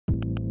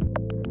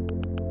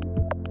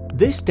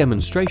This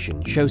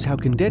demonstration shows how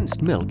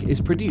condensed milk is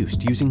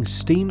produced using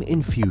steam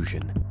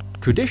infusion.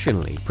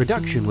 Traditionally,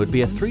 production would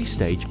be a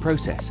three-stage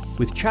process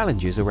with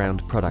challenges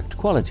around product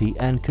quality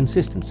and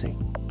consistency.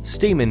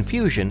 Steam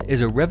infusion is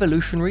a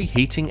revolutionary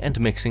heating and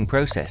mixing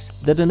process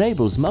that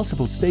enables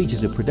multiple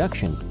stages of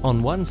production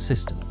on one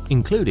system,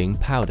 including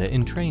powder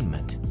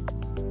entrainment.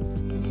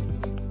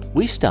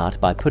 We start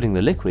by putting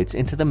the liquids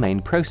into the main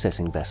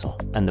processing vessel,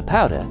 and the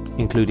powder,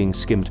 including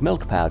skimmed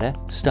milk powder,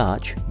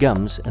 starch,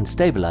 gums, and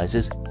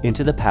stabilizers,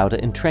 into the powder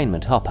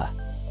entrainment hopper.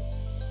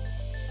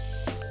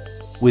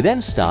 We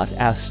then start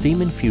our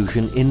steam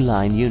infusion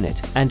inline unit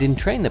and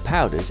entrain the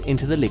powders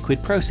into the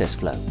liquid process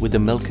flow with the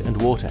milk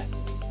and water.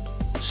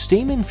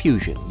 Steam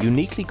infusion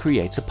uniquely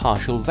creates a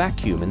partial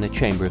vacuum in the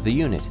chamber of the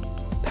unit.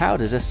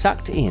 Powders are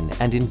sucked in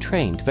and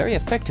entrained very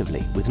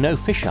effectively with no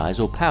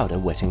fisheyes or powder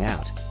wetting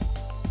out.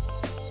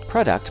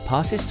 Product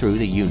passes through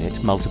the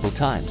unit multiple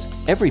times.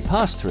 Every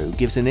pass-through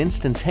gives an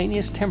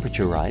instantaneous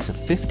temperature rise of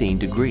 15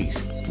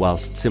 degrees,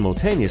 whilst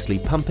simultaneously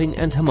pumping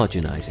and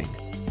homogenizing.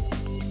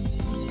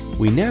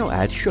 We now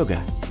add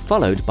sugar,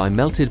 followed by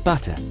melted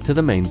butter to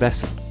the main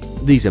vessel.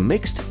 These are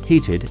mixed,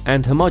 heated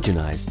and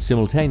homogenized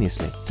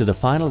simultaneously to the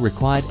final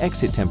required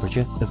exit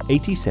temperature of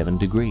 87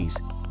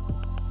 degrees.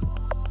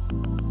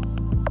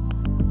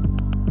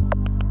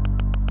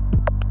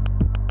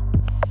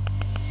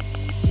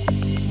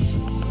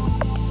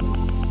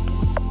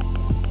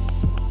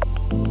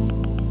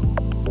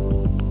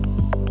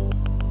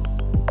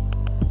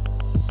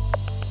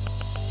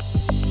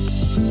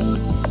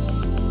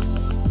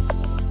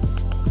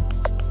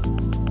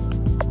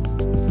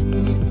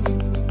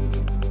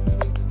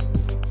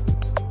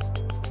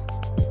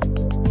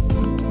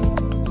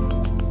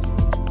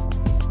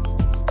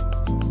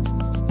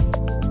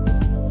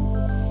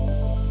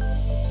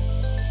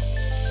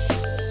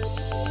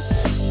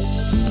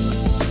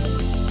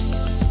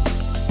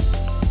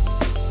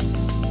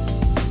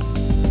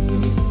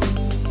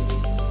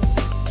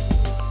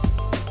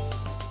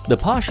 The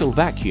partial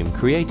vacuum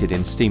created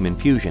in steam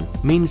infusion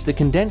means the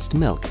condensed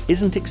milk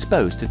isn't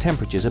exposed to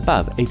temperatures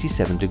above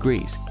 87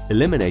 degrees,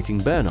 eliminating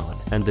burn-on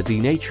and the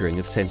denaturing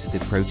of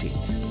sensitive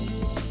proteins.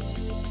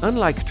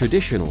 Unlike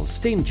traditional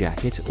steam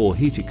jacket or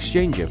heat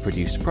exchanger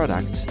produced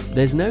products,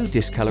 there's no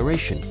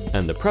discoloration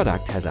and the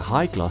product has a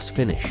high gloss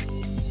finish.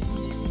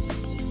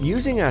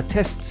 Using our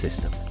test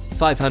system,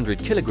 500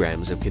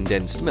 kilograms of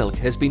condensed milk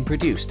has been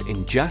produced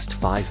in just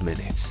 5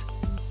 minutes.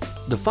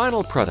 The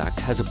final product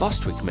has a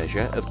Bostwick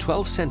measure of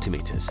 12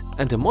 centimeters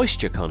and a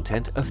moisture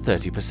content of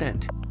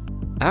 30%.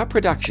 Our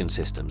production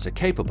systems are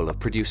capable of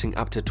producing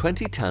up to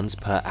 20 tons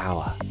per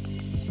hour.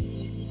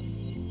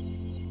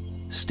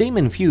 Steam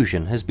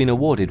infusion has been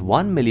awarded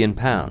 £1 million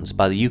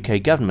by the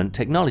UK Government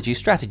Technology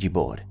Strategy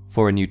Board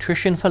for a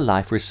Nutrition for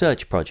Life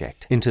research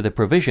project into the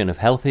provision of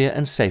healthier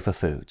and safer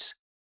foods.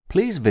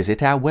 Please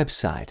visit our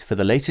website for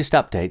the latest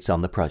updates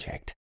on the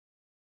project.